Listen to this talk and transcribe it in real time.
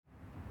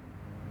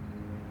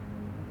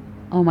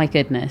oh my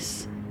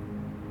goodness.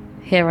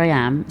 Here I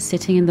am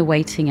sitting in the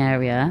waiting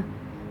area,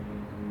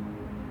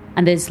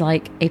 and there's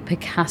like a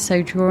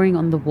Picasso drawing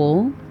on the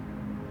wall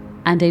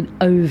and an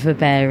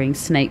overbearing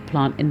snake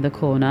plant in the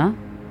corner.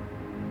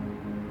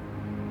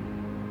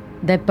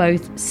 They're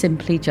both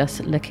simply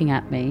just looking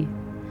at me.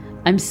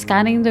 I'm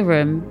scanning the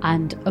room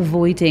and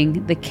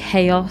avoiding the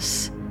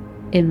chaos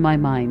in my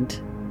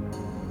mind.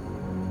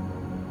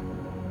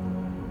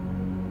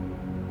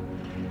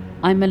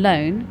 I'm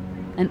alone,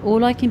 and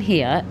all I can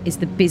hear is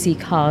the busy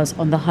cars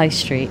on the high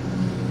street.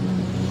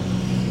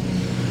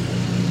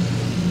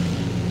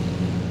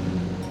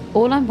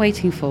 All I'm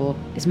waiting for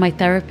is my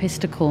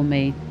therapist to call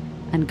me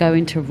and go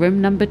into room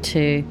number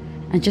 2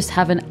 and just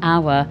have an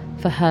hour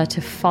for her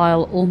to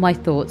file all my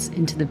thoughts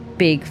into the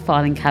big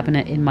filing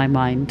cabinet in my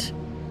mind.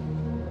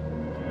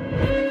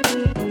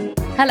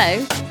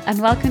 Hello,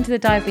 and welcome to the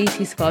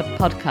Diabetes Squad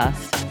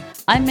podcast.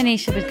 I'm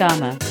Manisha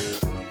Budgama.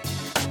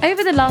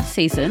 Over the last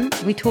season,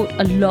 we talked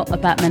a lot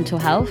about mental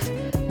health.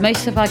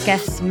 Most of our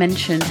guests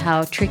mentioned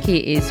how tricky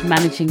it is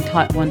managing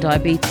type 1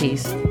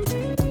 diabetes.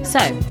 So,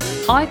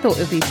 I thought it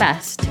would be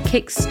best to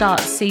kickstart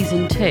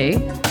season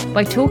 2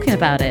 by talking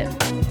about it.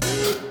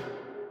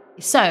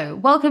 So,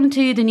 welcome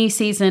to the new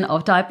season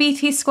of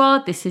Diabetes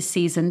Squad. This is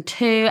season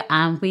 2,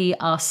 and we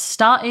are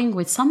starting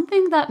with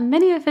something that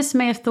many of us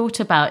may have thought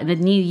about in the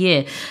new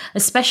year,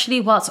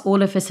 especially whilst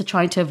all of us are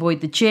trying to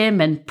avoid the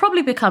gym and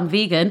probably become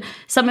vegan.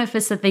 Some of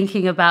us are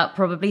thinking about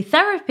probably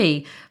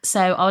therapy. So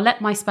I'll let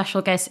my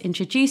special guest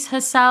introduce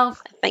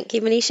herself. Thank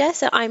you, Manisha.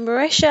 So I'm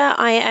Marisha.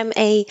 I am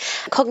a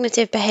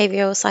cognitive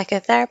behavioural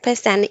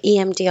psychotherapist and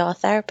EMDR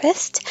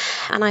therapist,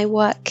 and I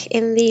work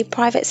in the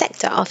private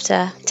sector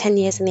after 10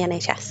 years in the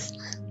NHS.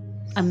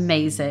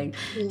 Amazing.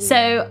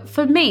 So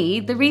for me,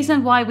 the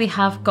reason why we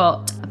have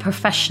got a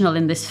professional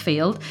in this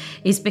field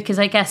is because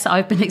I guess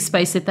I've been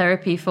exposed to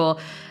therapy for,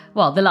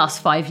 well, the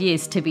last 5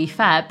 years, to be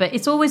fair, but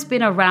it's always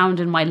been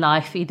around in my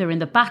life, either in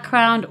the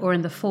background or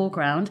in the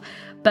foreground.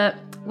 But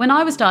when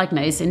I was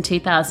diagnosed in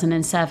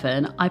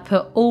 2007, I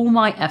put all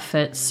my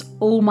efforts,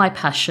 all my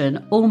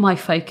passion, all my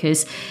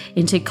focus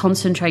into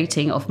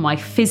concentrating on my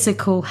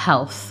physical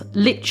health.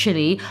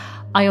 Literally,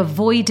 I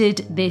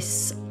avoided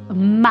this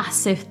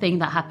massive thing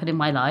that happened in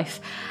my life,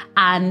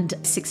 and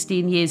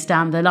 16 years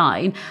down the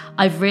line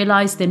I've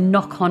realized the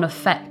knock-on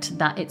effect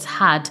that it's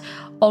had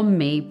on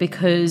me,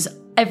 because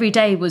every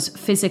day was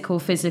physical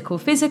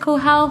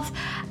health,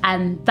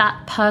 and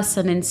that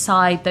person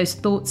inside, those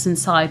thoughts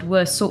inside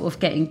were sort of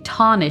getting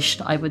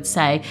tarnished, I would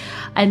say.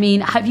 I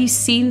mean, have you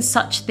seen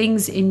such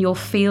things in your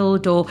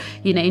field or,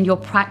 you know, in your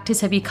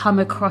practice? Have you come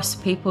across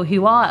people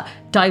who are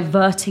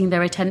diverting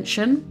their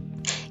attention?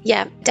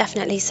 Yeah,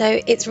 definitely.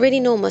 So it's really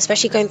normal,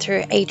 especially going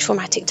through a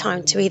traumatic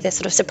time, to either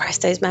sort of suppress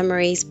those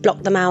memories,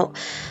 block them out,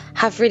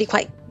 have really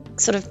quite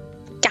sort of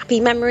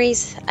gappy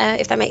memories,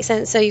 if that makes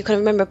sense. So you kind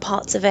of remember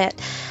parts of it.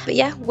 But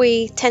yeah,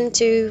 we tend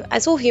to,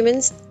 as all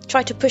humans,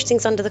 try to push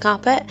things under the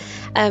carpet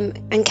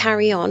and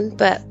carry on.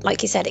 But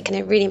like you said, it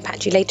can really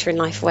impact you later in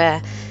life,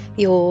 where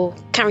you're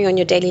carrying on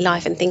your daily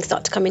life and things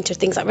start to come into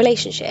things like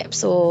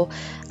relationships or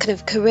kind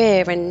of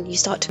career, and you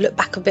start to look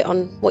back a bit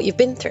on what you've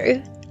been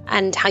through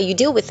and how you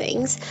deal with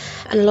things.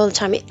 And a lot of the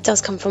time it does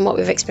come from what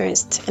we've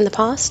experienced in the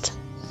past.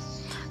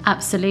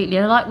 Absolutely.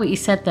 I like what you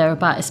said there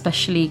about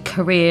especially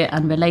career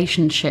and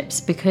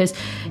relationships, because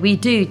we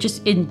do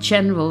just in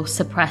general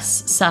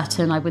suppress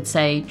certain, I would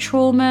say,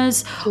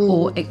 traumas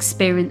or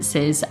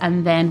experiences.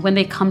 And then when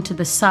they come to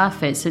the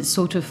surface, it's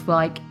sort of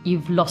like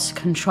you've lost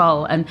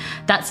control. And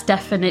that's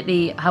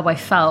definitely how I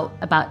felt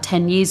about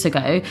 10 years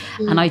ago.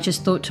 And I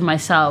just thought to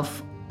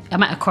myself,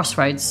 I'm at a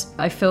crossroads.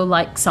 I feel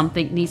like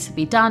something needs to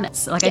be done.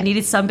 It's like I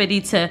needed somebody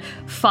to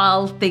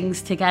file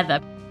things together.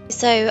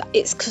 So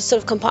it's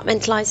sort of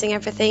compartmentalizing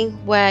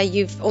everything, where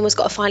you've almost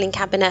got a filing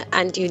cabinet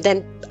and you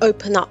then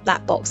open up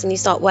that box and you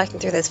start working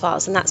through those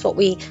files. And that's how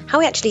we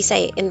actually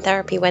say it in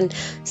therapy. When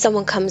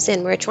someone comes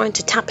in, we're trying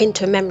to tap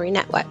into a memory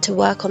network to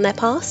work on their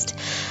past.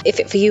 If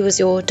it for you was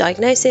your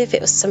diagnosis, if it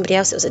was somebody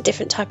else, it was a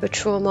different type of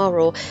trauma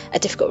or a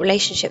difficult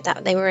relationship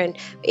that they were in.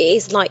 It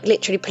is like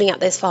literally pulling out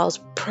those files,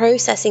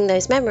 processing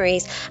those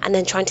memories, and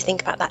then trying to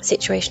think about that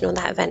situation or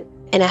that event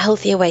in a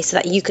healthier way so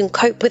that you can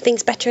cope with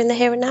things better in the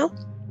here and now.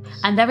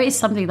 And there is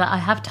something that I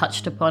have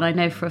touched upon, I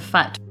know for a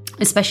fact,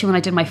 especially when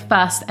I did my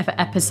first ever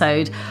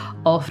episode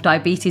of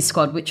Diabetes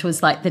Squad, which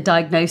was like the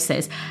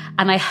diagnosis.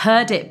 And I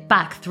heard it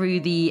back through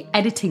the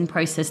editing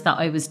process that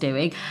I was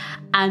doing.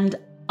 And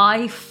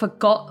I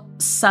forgot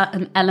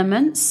certain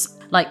elements.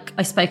 Like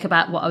I spoke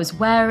about what I was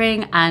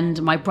wearing,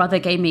 and my brother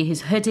gave me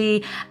his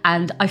hoodie,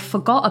 and I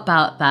forgot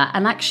about that.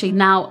 And actually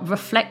now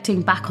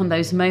reflecting back on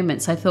those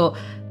moments, I thought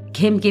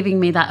him giving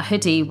me that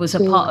hoodie was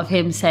a part of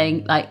him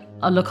saying, like,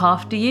 I'll look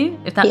after you,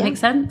 if that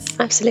makes sense.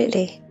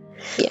 Absolutely.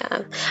 Yeah.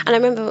 And I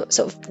remember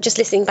sort of just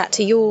listening back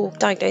to your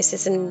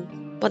diagnosis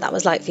and what that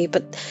was like for you.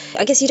 But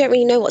I guess you don't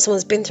really know what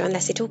someone's been through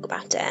unless they talk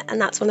about it. And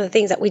that's one of the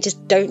things that we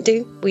just don't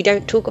do. We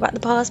don't talk about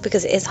the past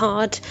because it is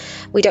hard.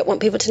 We don't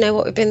want people to know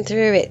what we've been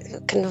through.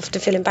 It can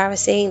often feel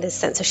embarrassing. There's a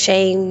sense of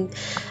shame.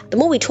 The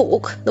more we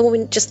talk, the more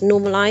we just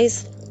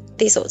normalise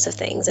these sorts of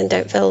things and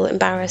don't feel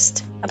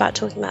embarrassed about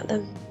talking about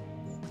them.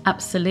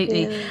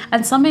 Absolutely.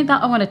 And something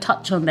that I want to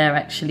touch on there,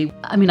 actually,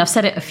 I mean, I've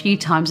said it a few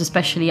times,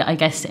 especially, I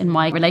guess, in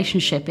my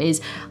relationship,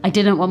 is I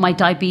didn't want my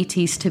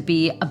diabetes to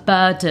be a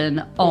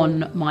burden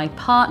on my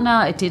partner.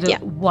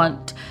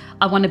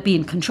 I want to be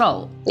in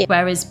control.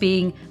 Whereas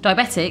being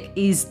diabetic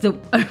is,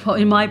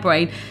 in my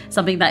brain,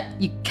 something that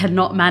you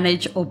cannot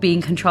manage or be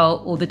in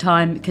control all the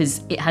time,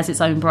 because it has its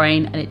own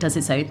brain and it does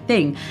its own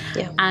thing.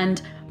 And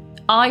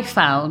I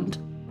found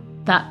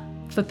that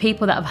for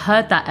people that have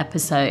heard that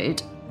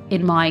episode,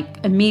 in my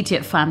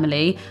immediate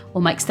family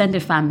or my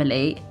extended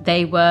family,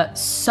 they were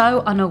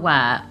so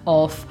unaware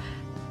of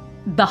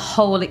the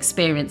whole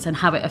experience and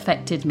how it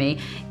affected me.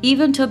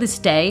 Even till this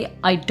day,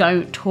 I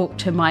don't talk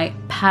to my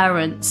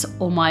parents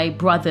or my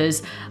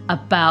brothers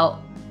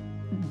about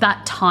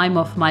that time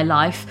of my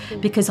life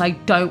because I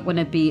don't want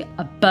to be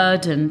a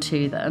burden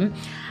to them.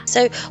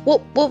 So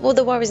what were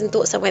the worries and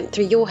thoughts that went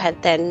through your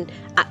head then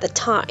at the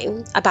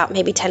time about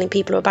maybe telling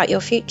people about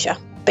your future?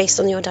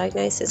 Based on your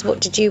diagnosis, what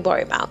did you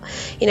worry about?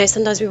 You know,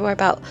 sometimes we worry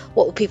about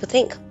what will people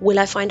think? Will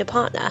I find a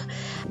partner?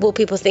 Will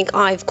people think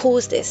I've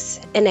caused this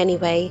in any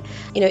way?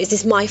 You know, is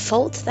this my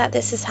fault that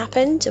this has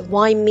happened?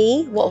 Why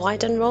me? What have I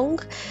done wrong?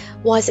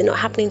 Why is it not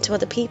happening to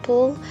other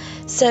people?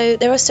 So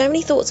there are so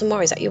many thoughts and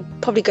worries that you'll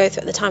probably go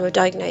through at the time of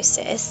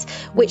diagnosis,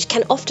 which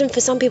can often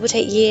for some people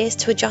take years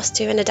to adjust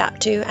to and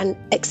adapt to and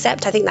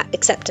accept. I think that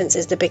acceptance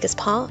is the biggest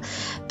part.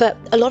 But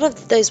a lot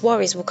of those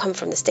worries will come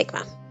from the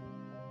stigma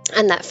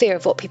and that fear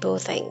of what people will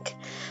think.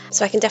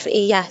 So I can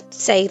definitely,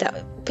 say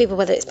that people,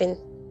 whether it's been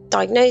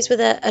diagnosed with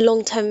a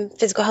long-term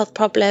physical health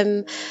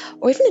problem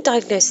or even a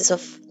diagnosis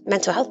of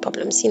mental health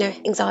problems, you know,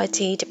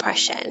 anxiety,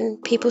 depression,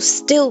 people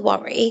still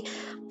worry.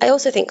 I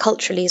also think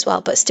culturally as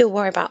well, but still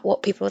worry about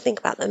what people will think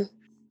about them.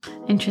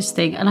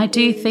 Interesting. And I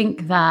do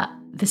think that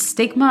the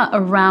stigma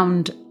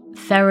around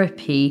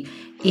therapy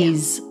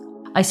is...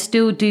 I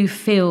still do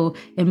feel,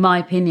 in my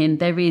opinion,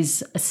 there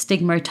is a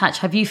stigma attached.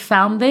 Have you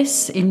found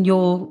this in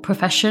your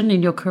profession,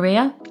 in your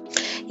career?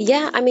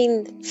 Yeah, I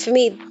mean, for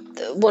me,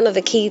 one of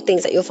the key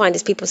things that you'll find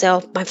is people say,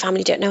 oh, my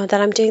family don't know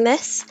that I'm doing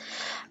this.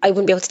 I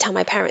wouldn't be able to tell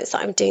my parents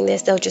that I'm doing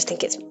this. They'll just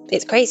think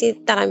it's crazy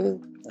that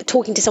I'm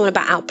talking to someone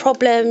about our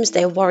problems.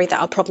 They're worried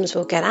that our problems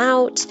will get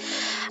out.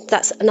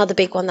 That's another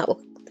big one that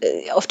will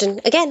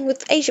often, again,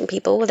 with Asian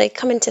people, where they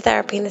come into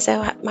therapy and they say,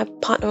 oh, my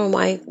partner or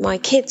my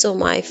kids or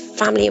my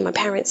family or my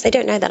parents, they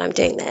don't know that I'm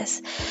doing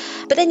this.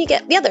 But then you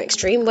get the other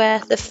extreme where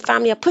the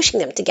family are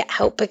pushing them to get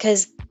help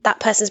because that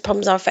person's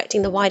problems are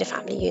affecting the wider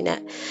family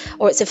unit,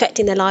 or it's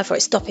affecting their life, or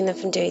it's stopping them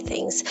from doing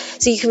things.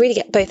 So you can really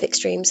get both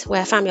extremes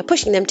where family are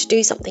pushing them to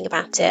do something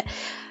about it,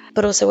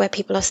 but also where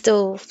people are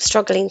still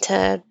struggling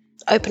to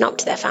open up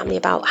to their family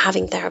about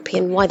having therapy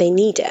and why they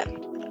need it.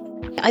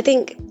 I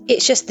think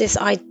it's just this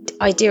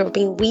idea of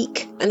being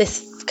weak and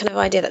this kind of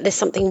idea that there's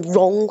something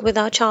wrong with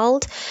our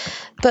child.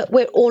 But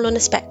we're all on a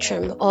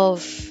spectrum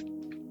of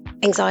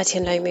anxiety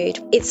and low mood.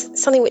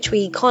 It's something which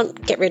we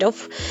can't get rid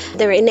of.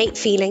 There are innate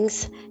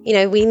feelings. You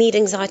know, we need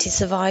anxiety to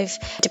survive.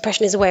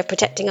 Depression is a way of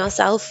protecting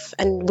ourselves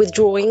and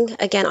withdrawing,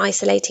 again,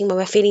 isolating when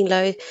we're feeling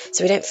low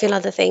so we don't feel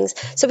other things.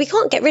 So we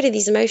can't get rid of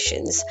these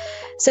emotions.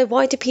 So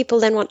why do people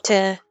then want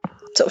to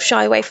sort of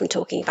shy away from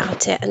talking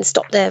about it and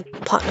stop their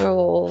partner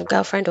or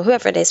girlfriend or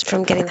whoever it is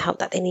from getting the help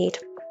that they need?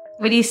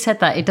 When you said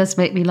that, it does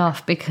make me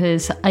laugh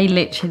because I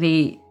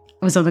literally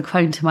was on the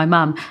phone to my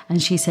mum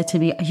and she said to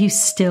me, are you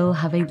still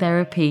having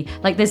therapy?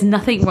 Like, there's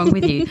nothing wrong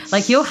with you.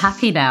 Like, you're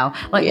happy now.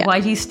 Like, why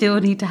do you still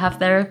need to have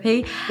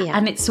therapy?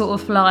 And it's sort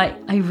of like,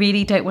 I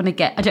really don't want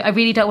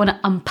to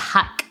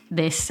unpack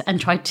this and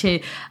try to,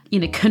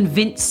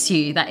 convince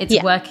you that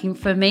it's working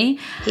for me.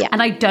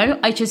 And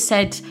I just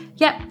said,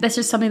 that's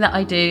just something that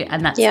I do,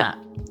 and that's that.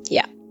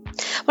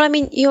 Well, I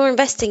mean, you're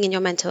investing in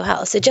your mental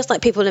health. So just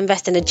like people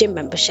invest in a gym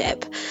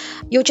membership,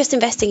 you're just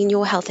investing in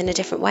your health in a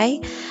different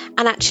way.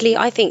 And actually,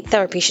 I think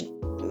therapy should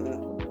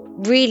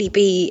really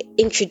be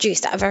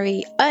introduced at a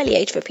very early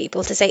age for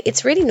people to say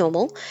it's really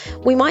normal.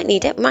 We might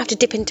need it. We might have to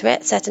dip into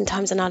it at certain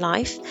times in our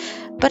life.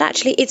 But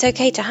actually, it's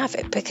okay to have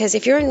it, because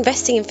if you're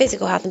investing in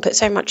physical health and put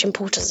so much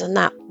importance on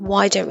that,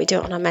 why don't we do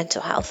it on our mental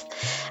health?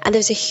 And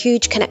there's a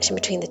huge connection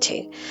between the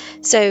two.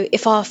 So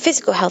if our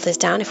physical health is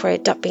down, if we're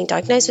being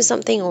diagnosed with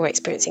something or we're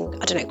experiencing,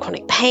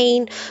 chronic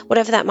pain,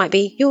 whatever that might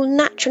be, you'll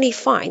naturally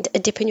find a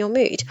dip in your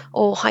mood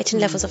or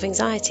heightened levels of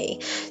anxiety.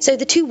 So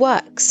the two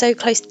work so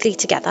closely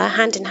together,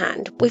 hand in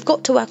hand. We've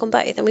got to work on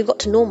both, and we've got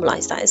to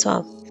normalise that as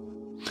well.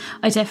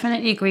 I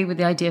definitely agree with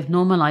the idea of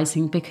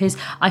normalising, because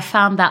I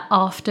found that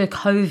after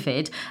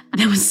COVID,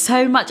 there was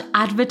so much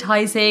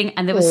advertising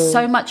and there was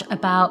so much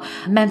about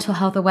mental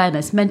health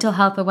awareness.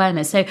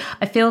 So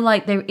I feel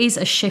like there is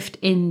a shift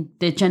in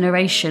the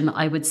generation,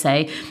 I would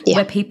say,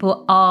 where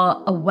people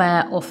are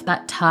aware of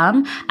that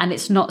term and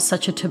it's not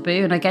such a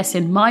taboo. And I guess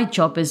in my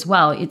job as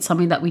well, it's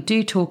something that we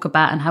do talk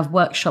about and have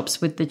workshops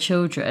with the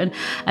children.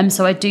 And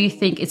so I do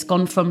think it's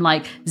gone from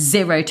like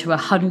 0 to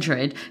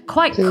 100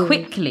 quite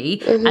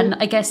quickly. And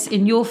I guess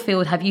in your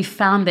field, have you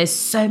found there's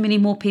so many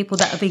more people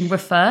that are being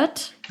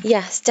referred?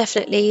 Yes,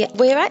 definitely.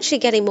 We're actually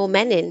getting more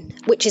men in,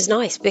 which is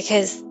nice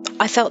because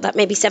I felt that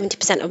maybe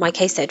 70% of my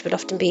caseload would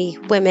often be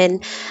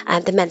women,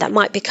 and the men that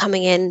might be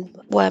coming in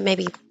were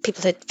maybe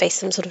people who had faced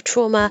some sort of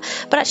trauma.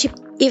 But actually,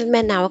 even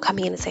men now are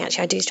coming in and saying,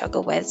 actually, I do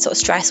struggle with sort of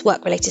stress,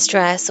 work-related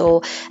stress,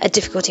 or a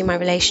difficulty in my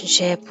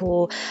relationship,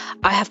 or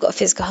I have got a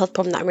physical health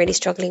problem that I'm really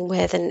struggling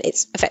with and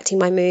it's affecting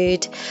my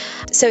mood.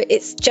 So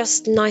it's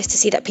just nice to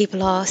see that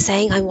people are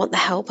saying, I want the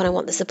help and I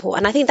want the support.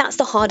 And I think that's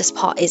the hardest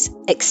part, is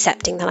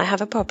accepting that I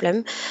have a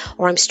problem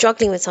or I'm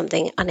struggling with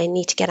something and I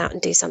need to get out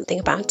and do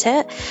something about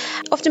it.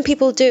 Often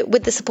people do it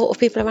with the support of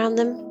people around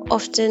them.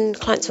 Often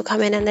clients will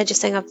come in and they're just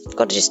saying, I've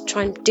got to just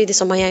try and do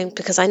this on my own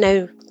because I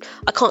know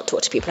I can't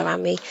talk to people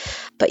around me.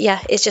 But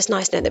yeah, it's just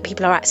nice to know that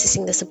people are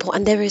accessing the support,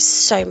 and there is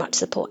so much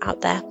support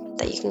out there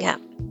that you can get.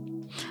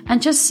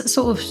 And just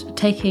sort of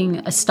taking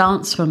a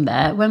stance from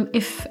there,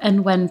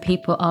 when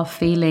people are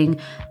feeling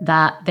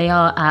that they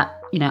are at,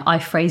 I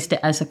phrased it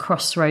as a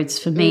crossroads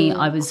for me.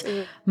 I was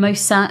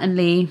most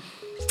certainly,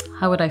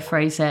 how would I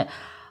phrase it?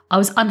 I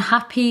was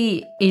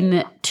unhappy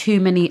in too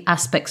many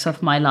aspects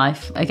of my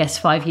life. I guess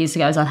 5 years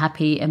ago, I was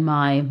unhappy in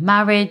my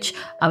marriage.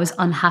 I was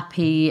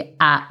unhappy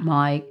at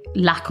my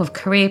lack of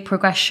career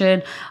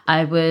progression.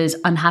 I was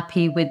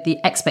unhappy with the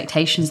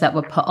expectations that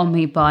were put on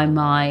me by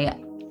my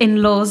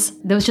in-laws.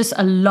 There was just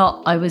a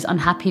lot I was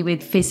unhappy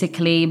with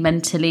physically,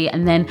 mentally,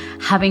 and then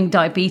having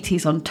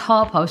diabetes on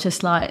top. I was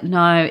just like,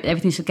 no,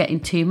 everything's just getting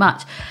too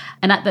much.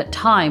 And at that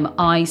time,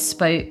 I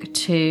spoke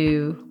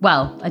to,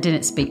 I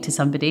didn't speak to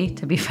somebody,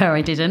 to be fair,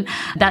 I didn't.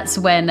 That's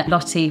when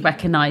Lottie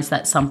recognised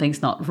that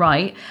something's not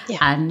right. Yeah.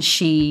 And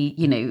she,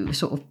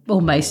 sort of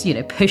almost,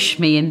 pushed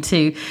me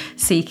into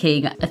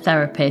seeking a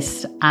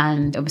therapist.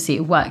 And obviously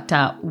it worked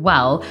out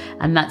well.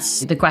 And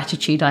that's the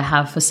gratitude I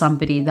have for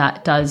somebody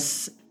that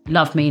does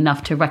love me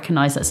enough to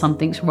recognise that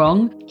something's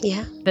wrong.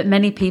 Yeah. But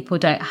many people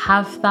don't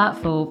have that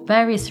for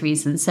various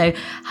reasons. So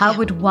how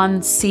would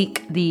one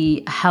seek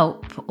the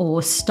help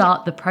or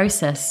start the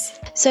process?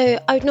 So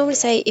I would normally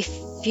say if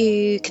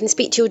you can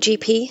speak to your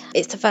GP,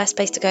 it's the first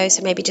place to go.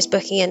 So maybe just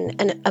booking in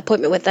an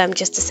appointment with them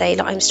just to say,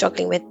 like, I'm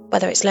struggling with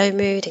whether it's low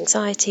mood,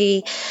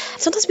 anxiety.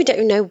 Sometimes we don't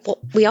even know what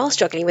we are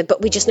struggling with,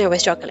 but we just know we're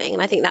struggling.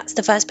 And I think that's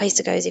the first place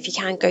to go, is if you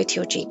can go to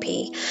your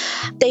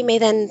GP. They may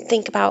then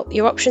think about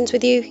your options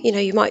with you.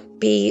 You might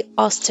be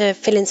asked to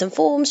fill in some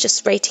forms,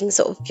 just rating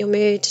sort of your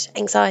mood,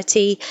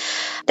 anxiety.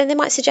 Then they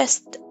might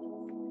suggest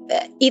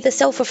either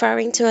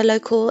self-referring to a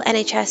local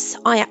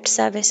NHS IAPT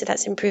service, so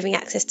that's Improving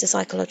Access to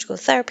Psychological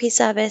Therapy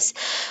service,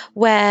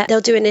 where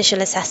they'll do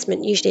initial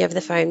assessment, usually over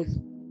the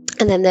phone,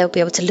 and then they'll be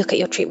able to look at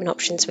your treatment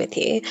options with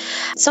you.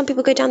 Some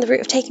people go down the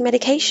route of taking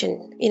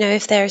medication.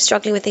 If they're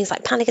struggling with things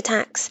like panic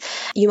attacks,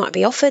 you might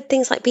be offered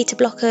things like beta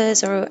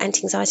blockers or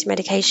anti-anxiety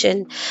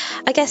medication.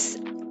 I guess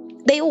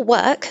they all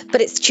work, but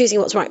it's choosing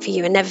what's right for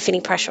you and never feeling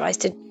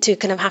pressurized to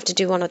kind of have to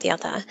do one or the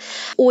other.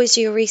 Always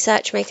do your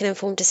research, make an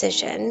informed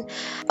decision.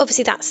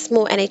 Obviously, that's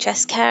more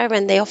NHS care,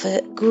 and they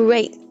offer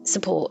great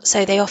support.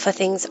 So they offer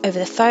things over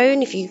the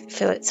phone if you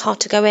feel it's hard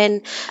to go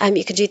in.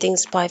 You can do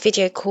things by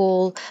video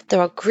call. There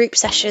are group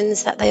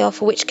sessions that they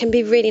offer, which can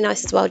be really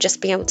nice as well,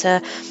 just being able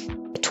to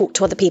talk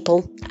to other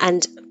people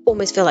and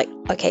almost feel like,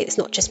 okay, it's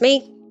not just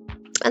me.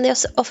 And they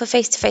also offer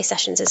face-to-face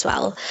sessions as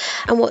well.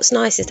 And what's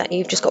nice is that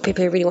you've just got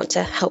people who really want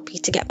to help you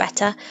to get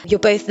better. You're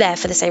both there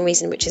for the same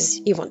reason, which is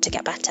you want to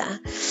get better.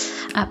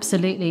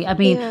 Absolutely. I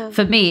mean,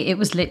 for me, it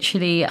was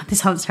literally,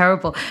 this sounds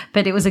terrible,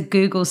 but it was a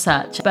Google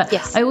search. But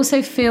yes. I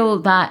also feel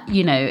that,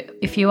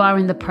 if you are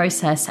in the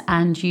process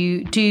and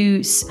you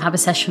do have a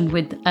session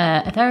with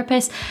a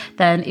therapist,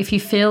 then if you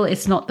feel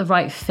it's not the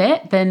right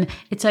fit, then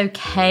it's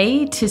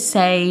okay to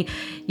say,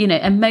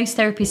 and most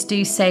therapists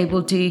do say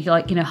we'll do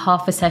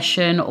half a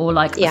session or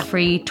a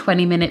free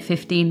 20-minute,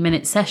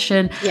 15-minute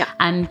session. Yeah.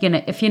 And,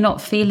 if you're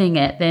not feeling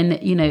it, then,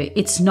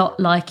 it's not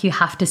like you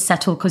have to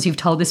settle because you've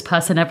told this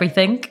person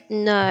everything.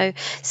 No.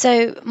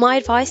 So my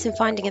advice in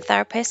finding a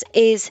therapist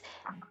is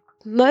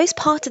most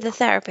part of the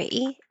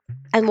therapy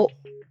and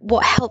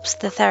what helps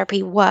the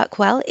therapy work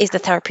well is the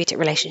therapeutic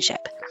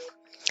relationship.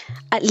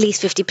 At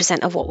least 50%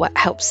 of what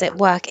helps it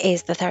work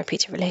is the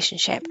therapeutic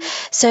relationship.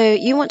 So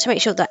you want to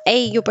make sure that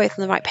A, you're both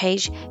on the right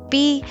page,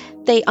 B,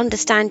 they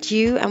understand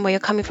you and where you're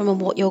coming from and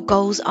what your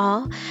goals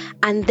are,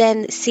 and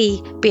then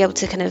C, be able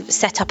to kind of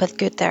set up a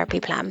good therapy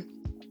plan.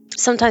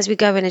 Sometimes we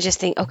go in and just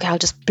think, okay, I'll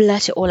just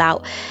blurt it all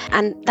out.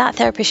 And that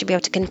therapist should be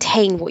able to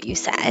contain what you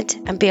said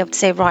and be able to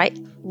say, right,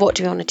 what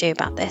do we want to do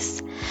about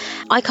this?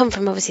 I come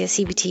from obviously a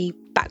CBT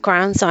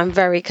background, so I'm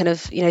very kind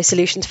of,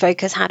 solutions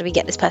focused. How do we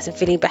get this person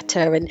feeling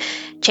better and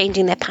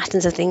changing their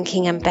patterns of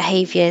thinking and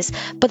behaviours?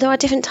 But there are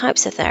different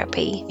types of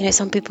therapy.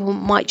 Some people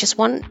might just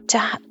want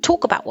to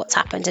talk about what's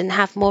happened and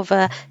have more of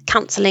a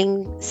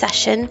counselling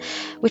session,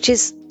 which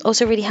is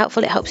also really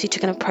helpful. It helps you to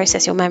kind of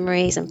process your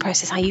memories and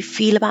process how you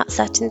feel about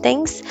certain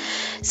things.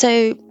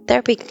 So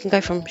therapy can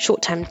go from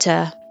short term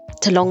to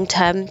long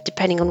term,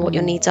 depending on what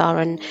your needs are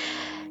and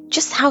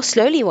just how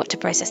slowly you want to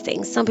process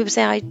things. Some people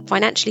say, I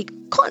financially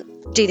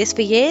can't do this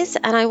for years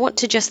and I want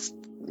to just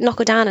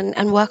knuckle down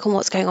and work on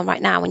what's going on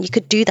right now. And you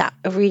could do that,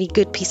 a really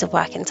good piece of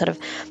work in sort of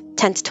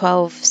 10 to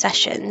 12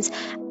 sessions,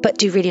 but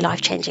do really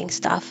life-changing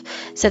stuff.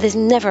 So there's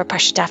never a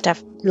pressure to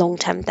have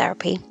long-term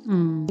therapy.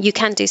 You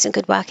can do some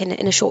good work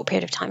in a short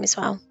period of time as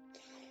well.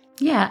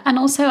 Yeah, and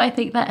also I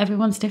think that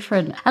everyone's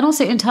different. And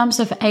also in terms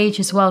of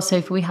age as well, so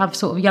if we have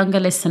sort of younger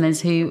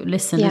listeners who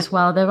listen as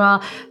well, there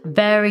are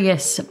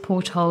various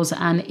portals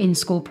and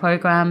in-school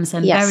programs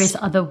and various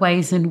other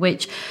ways in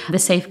which the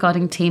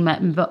safeguarding team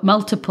at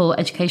multiple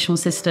educational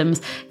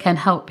systems can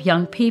help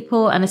young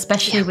people, and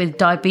especially with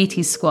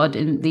Diabetes Squad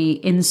in the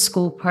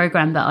in-school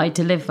program that I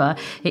deliver,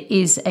 it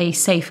is a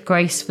safe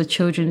grace for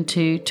children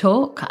to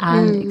talk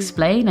and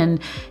explain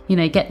and, you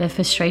know, get their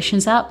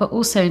frustrations out, but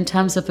also in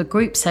terms of a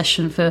group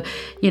session for,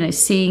 you know,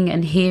 seeing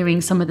and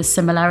hearing some of the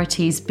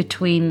similarities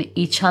between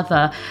each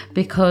other,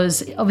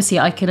 because obviously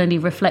I can only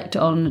reflect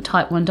on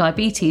type 1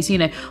 diabetes, you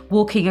know,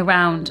 walking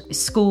around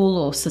school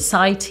or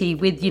society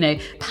with, you know,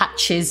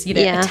 patches, you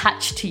know,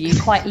 attached to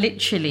you quite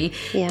literally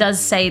does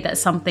say that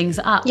something's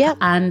up.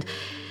 And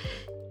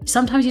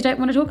sometimes you don't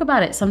want to talk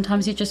about it.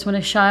 Sometimes you just want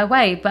to shy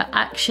away. But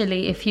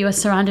actually, if you are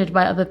surrounded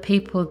by other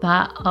people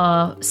that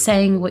are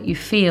saying what you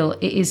feel,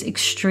 it is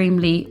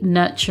extremely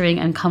nurturing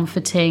and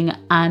comforting,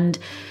 and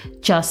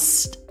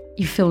just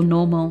you feel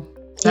normal.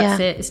 That's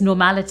it. It's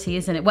normality,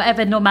 isn't it?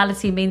 Whatever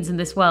normality means in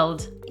this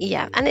world.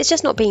 Yeah. And it's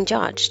just not being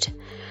judged.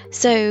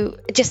 So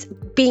just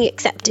being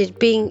accepted,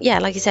 being,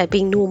 like you said,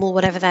 being normal,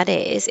 whatever that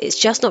is, it's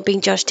just not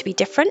being judged to be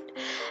different.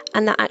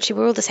 And that actually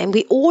we're all the same.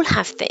 We all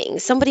have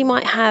things. Somebody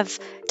might have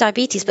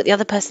diabetes, but the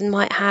other person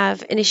might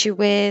have an issue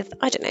with,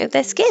 I don't know,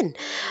 their skin,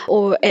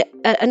 or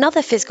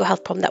another physical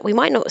health problem that we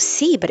might not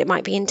see, but it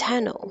might be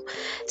internal.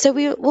 So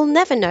we'll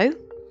never know.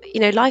 You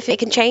know, life, it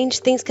can change,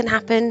 things can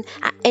happen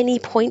at any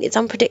point, it's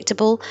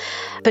unpredictable.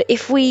 But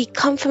if we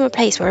come from a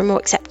place where we're more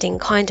accepting,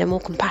 kinder,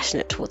 more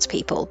compassionate towards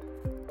people,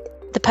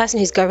 the person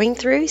who's going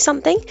through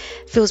something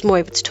feels more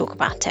able to talk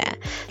about it.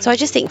 So I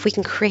just think if we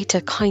can create a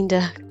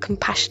kinder,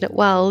 compassionate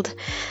world,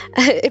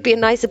 it'd be a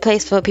nicer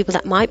place for people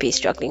that might be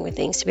struggling with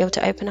things to be able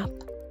to open up.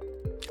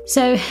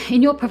 So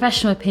in your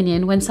professional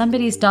opinion, when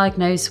somebody's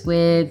diagnosed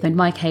with, in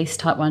my case,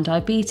 type 1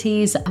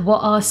 diabetes, what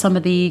are some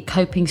of the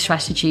coping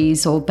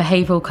strategies or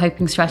behavioural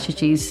coping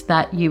strategies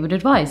that you would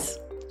advise?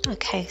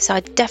 Okay, so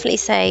I'd definitely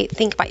say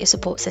think about your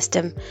support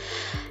system.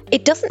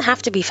 It doesn't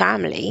have to be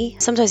family.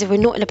 Sometimes if we're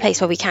not in a place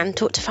where we can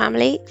talk to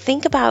family,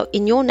 think about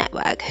in your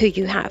network who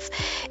you have.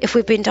 If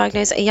we've been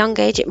diagnosed at a young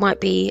age, it might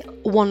be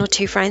 1 or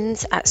 2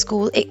 friends at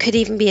school. It could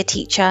even be a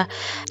teacher.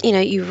 You know,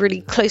 you're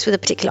really close with a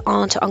particular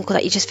aunt or uncle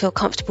that you just feel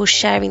comfortable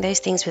sharing those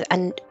things with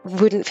and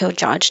wouldn't feel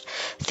judged.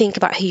 Think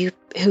about who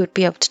would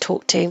be able to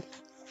talk to.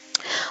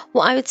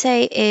 What I would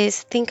say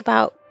is think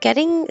about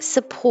getting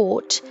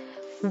support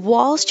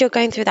whilst you're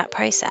going through that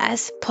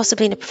process,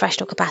 possibly in a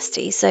professional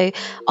capacity. So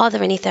are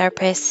there any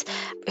therapists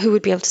who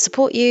would be able to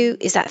support you?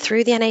 Is that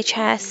through the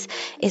NHS?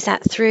 Is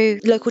that through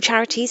local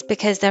charities?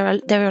 Because there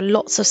are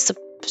lots of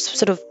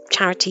sort of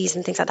charities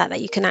and things like that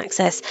you can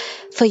access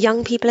for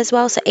young people as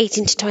well. So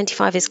 18 to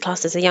 25 is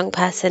classed as a young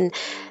person.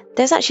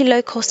 There's actually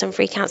low cost and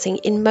free counselling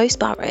in most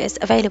boroughs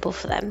available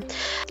for them.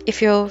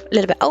 If you're a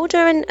little bit older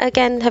and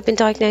again have been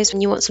diagnosed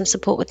and you want some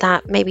support with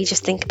that, maybe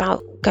just think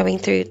about going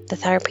through the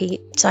therapy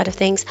side of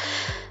things.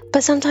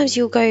 But sometimes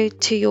you'll go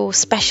to your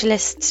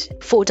specialist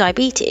for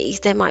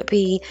diabetes. There might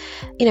be,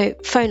 you know,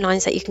 phone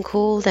lines that you can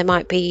call. There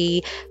might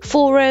be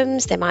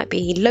forums. There might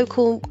be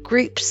local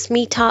groups,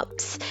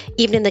 meetups.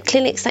 Even in the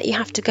clinics that you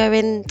have to go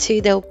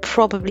into, there'll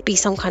probably be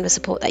some kind of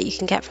support that you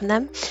can get from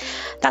them.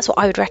 That's what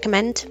I would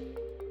recommend.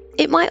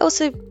 It might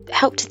also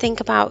help to think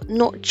about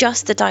not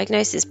just the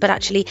diagnosis, but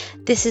actually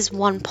this is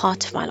one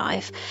part of my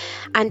life.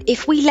 And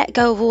if we let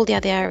go of all the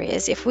other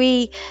areas, if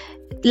we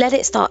let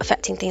it start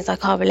affecting things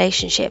like our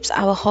relationships,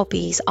 our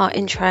hobbies, our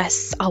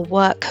interests, our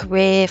work,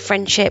 career,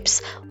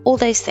 friendships, all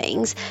those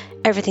things,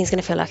 everything's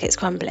going to feel like it's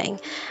crumbling.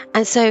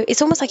 And so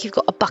it's almost like you've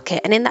got a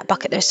bucket, and in that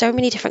bucket there's so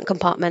many different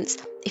compartments.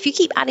 If you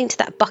keep adding to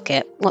that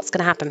bucket, what's going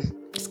to happen?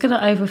 It's going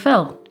to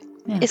overfill.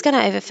 Yeah. It's going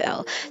to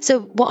overfill.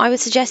 So what I would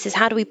suggest is,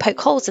 how do we poke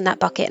holes in that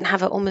bucket and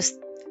have it almost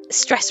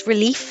stress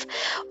relief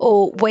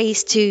or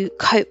ways to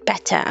cope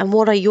better? And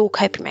what are your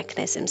coping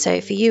mechanisms?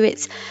 So for you,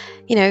 it's,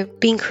 you know,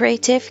 being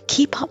creative,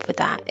 keep up with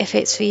that. If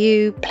it's for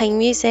you playing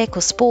music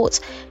or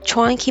sports,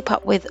 try and keep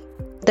up with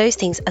those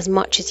things as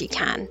much as you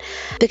can,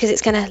 because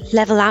it's going to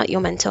level out your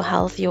mental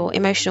health, your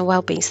emotional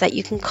well-being, so that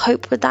you can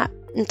cope with that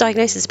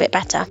diagnosis a bit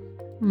better.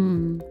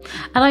 And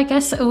I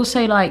guess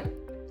also like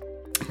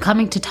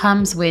coming to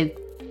terms with,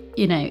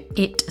 you know,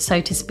 it,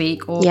 so to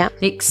speak, or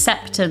the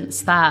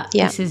acceptance that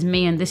this is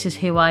me and this is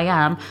who I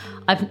am.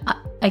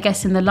 I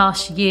guess in the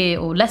last year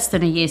or less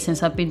than a year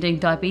since I've been doing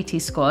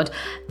Diabetes Squad,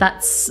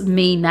 that's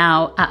me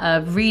now at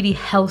a really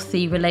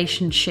healthy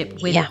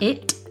relationship with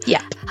it.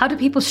 Yeah. How do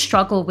people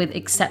struggle with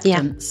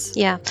acceptance?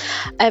 Yeah.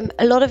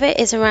 A lot of it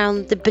is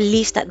around the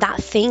belief that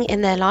that thing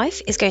in their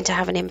life is going to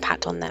have an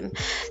impact on them.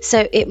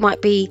 So it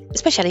might be,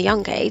 especially at a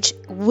young age,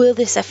 will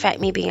this affect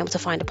me being able to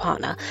find a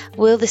partner?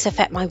 Will this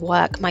affect my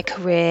work, my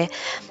career?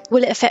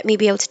 Will it affect me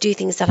being able to do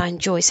things that I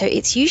enjoy? So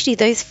it's usually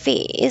those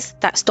fears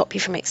that stop you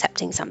from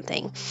accepting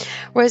something.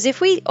 Whereas if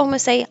we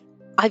almost say,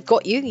 I've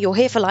got you, you're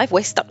here for life,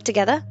 we're stuck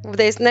together,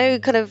 there's no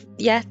kind of,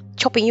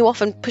 chopping you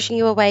off and pushing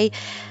you away.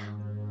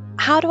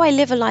 How do I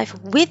live a life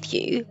with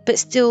you, but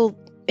still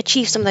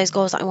achieve some of those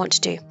goals that I want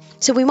to do?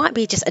 So we might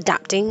be just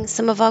adapting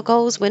some of our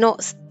goals. We're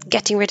not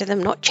getting rid of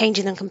them, not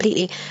changing them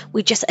completely.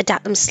 We just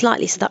adapt them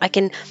slightly so that I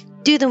can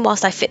do them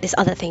whilst I fit this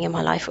other thing in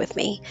my life with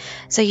me.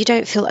 So you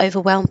don't feel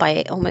overwhelmed by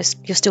it.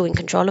 Almost you're still in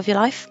control of your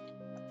life.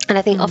 And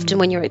I think often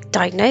when you're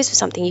diagnosed with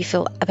something, you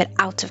feel a bit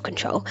out of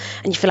control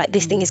and you feel like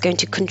this thing is going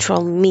to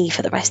control me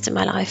for the rest of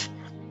my life.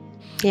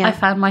 Yeah. I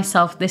found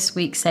myself this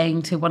week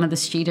saying to one of the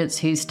students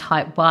who's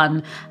type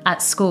 1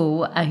 at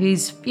school,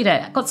 who's,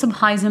 got some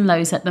highs and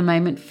lows at the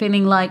moment,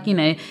 feeling like,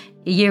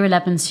 a year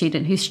 11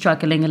 student who's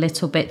struggling a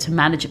little bit to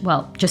manage,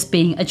 just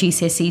being a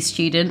GCSE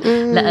student,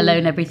 let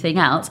alone everything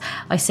else.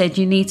 I said,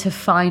 you need to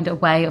find a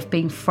way of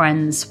being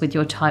friends with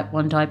your type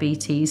 1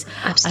 diabetes.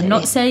 Absolutely. I'm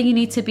not saying you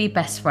need to be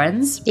best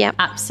friends. Yep.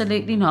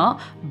 Absolutely not.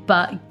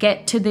 But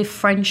get to the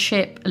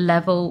friendship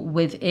level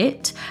with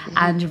it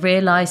and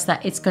realize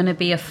that it's going to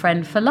be a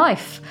friend for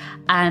life.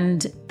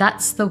 And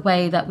that's the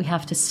way that we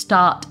have to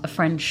start a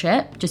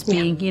friendship, just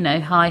being,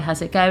 hi,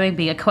 how's it going?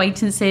 Being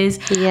acquaintances.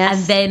 Yes.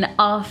 And then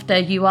after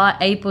you are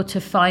able to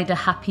find a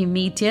happy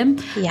medium.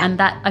 Yeah. And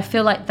that I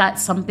feel like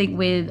that's something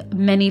with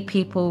many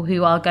people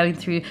who are going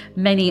through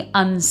many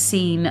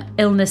unseen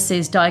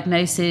illnesses,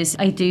 diagnoses.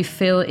 I do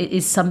feel it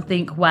is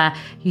something where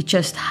you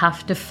just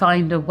have to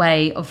find a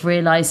way of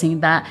realizing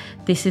that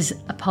this is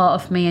a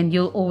part of me and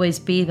you'll always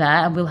be there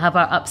and we'll have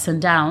our ups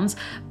and downs,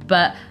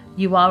 but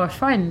you are a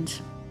friend.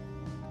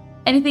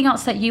 Anything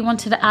else that you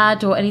wanted to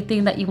add or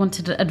anything that you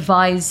wanted to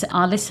advise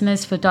our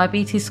listeners for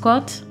Diabetes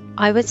Squad?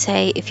 I would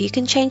say if you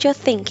can change your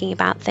thinking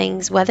about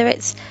things, whether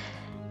it's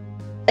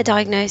a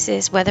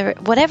diagnosis,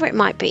 whatever it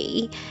might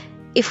be,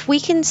 if we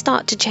can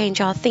start to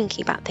change our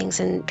thinking about things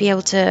and be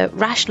able to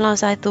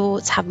rationalize our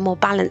thoughts, have more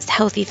balanced,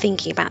 healthy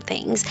thinking about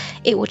things,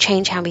 it will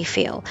change how we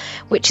feel.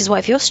 Which is why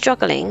if you're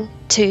struggling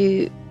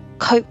to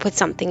cope with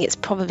something, it's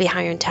probably how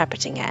you're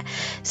interpreting it.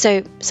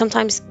 So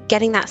sometimes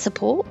getting that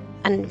support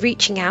and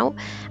reaching out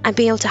and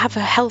being able to have a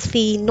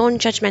healthy,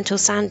 non-judgmental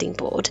sounding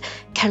board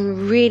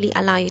can really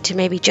allow you to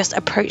maybe just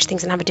approach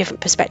things and have a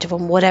different perspective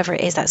on whatever it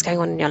is that's going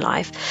on in your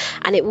life.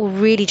 And it will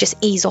really just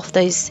ease off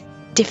those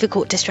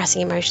difficult,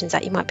 distressing emotions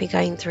that you might be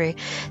going through.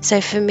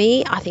 So for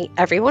me, I think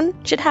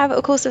everyone should have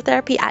a course of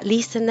therapy, at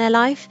least in their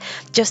life,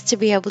 just to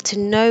be able to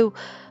know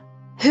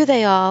who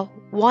they are,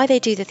 why they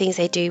do the things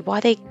they do,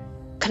 why they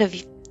kind of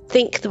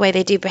think the way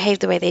they do, behave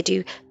the way they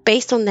do,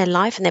 based on their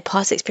life and their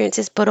past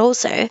experiences, but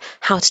also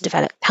how to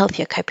develop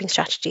healthier coping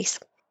strategies.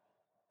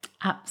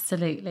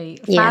 Absolutely.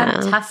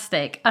 Yeah.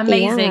 Fantastic.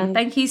 Amazing. Yeah.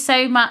 Thank you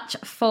so much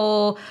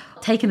for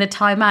taking the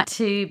time out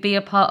to be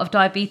a part of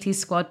Diabetes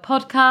Squad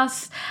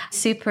podcast.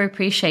 Super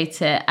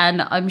appreciate it.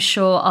 And I'm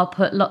sure I'll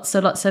put lots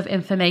of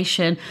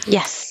information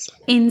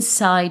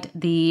inside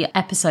the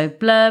episode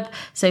blurb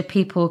so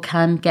people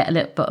can get a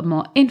little bit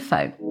more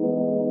info.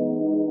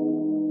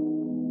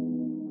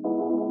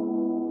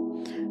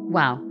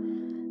 Wow,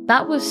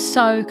 that was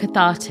so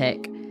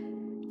cathartic.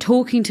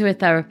 Talking to a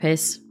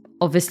therapist,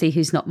 obviously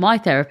who's not my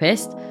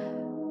therapist,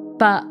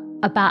 but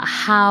about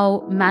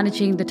how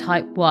managing the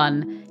type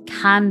 1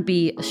 can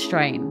be a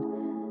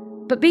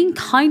strain. But being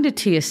kinder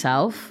to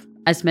yourself,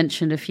 as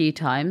mentioned a few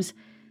times,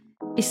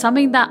 is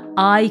something that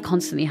I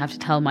constantly have to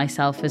tell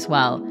myself as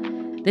well.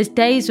 There's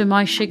days when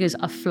my sugars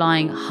are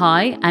flying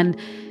high, and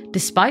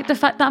despite the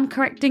fact that I'm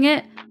correcting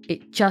it,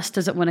 it just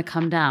doesn't want to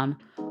come down.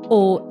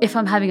 Or if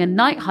I'm having a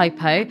night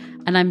hypo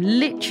and I'm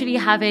literally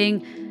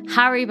having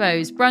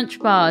Haribos, brunch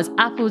bars,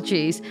 apple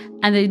juice,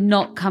 and they're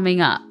not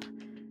coming up.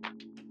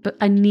 But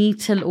I need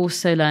to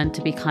also learn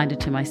to be kinder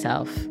to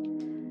myself.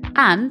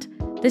 And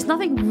there's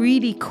nothing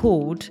really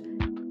called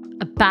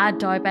a bad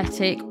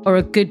diabetic or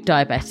a good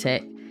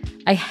diabetic.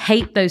 I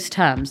hate those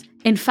terms.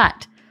 In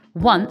fact,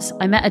 once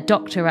I met a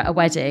doctor at a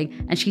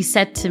wedding and she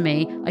said to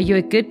me, "Are you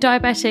a good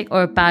diabetic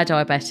or a bad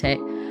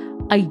diabetic?"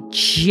 I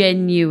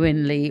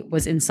genuinely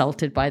was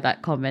insulted by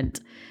that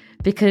comment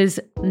because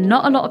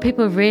not a lot of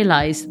people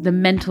realize the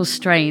mental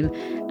strain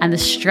and the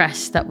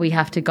stress that we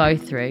have to go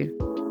through.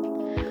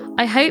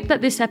 I hope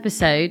that this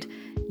episode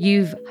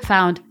you've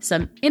found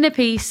some inner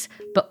peace,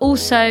 but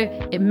also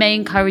it may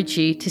encourage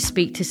you to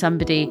speak to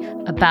somebody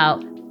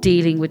about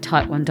dealing with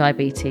type 1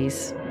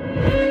 diabetes.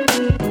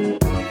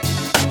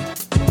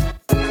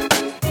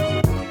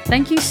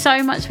 Thank you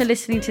so much for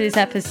listening to this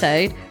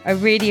episode. I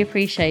really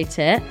appreciate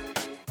it.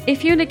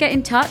 If you want to get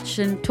in touch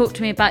and talk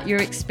to me about your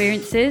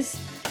experiences,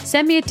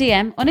 send me a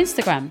DM on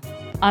Instagram.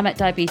 I'm at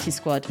Diabetes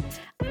Squad.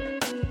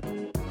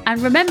 And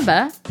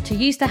remember to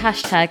use the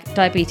hashtag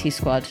Diabetes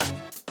Squad.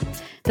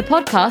 The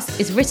podcast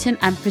is written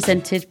and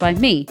presented by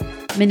me,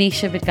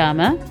 Manisha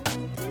Vidgama.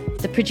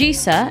 The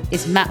producer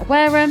is Matt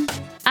Wareham,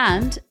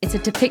 and it's a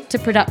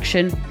Depicta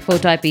production for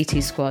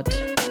Diabetes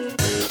Squad.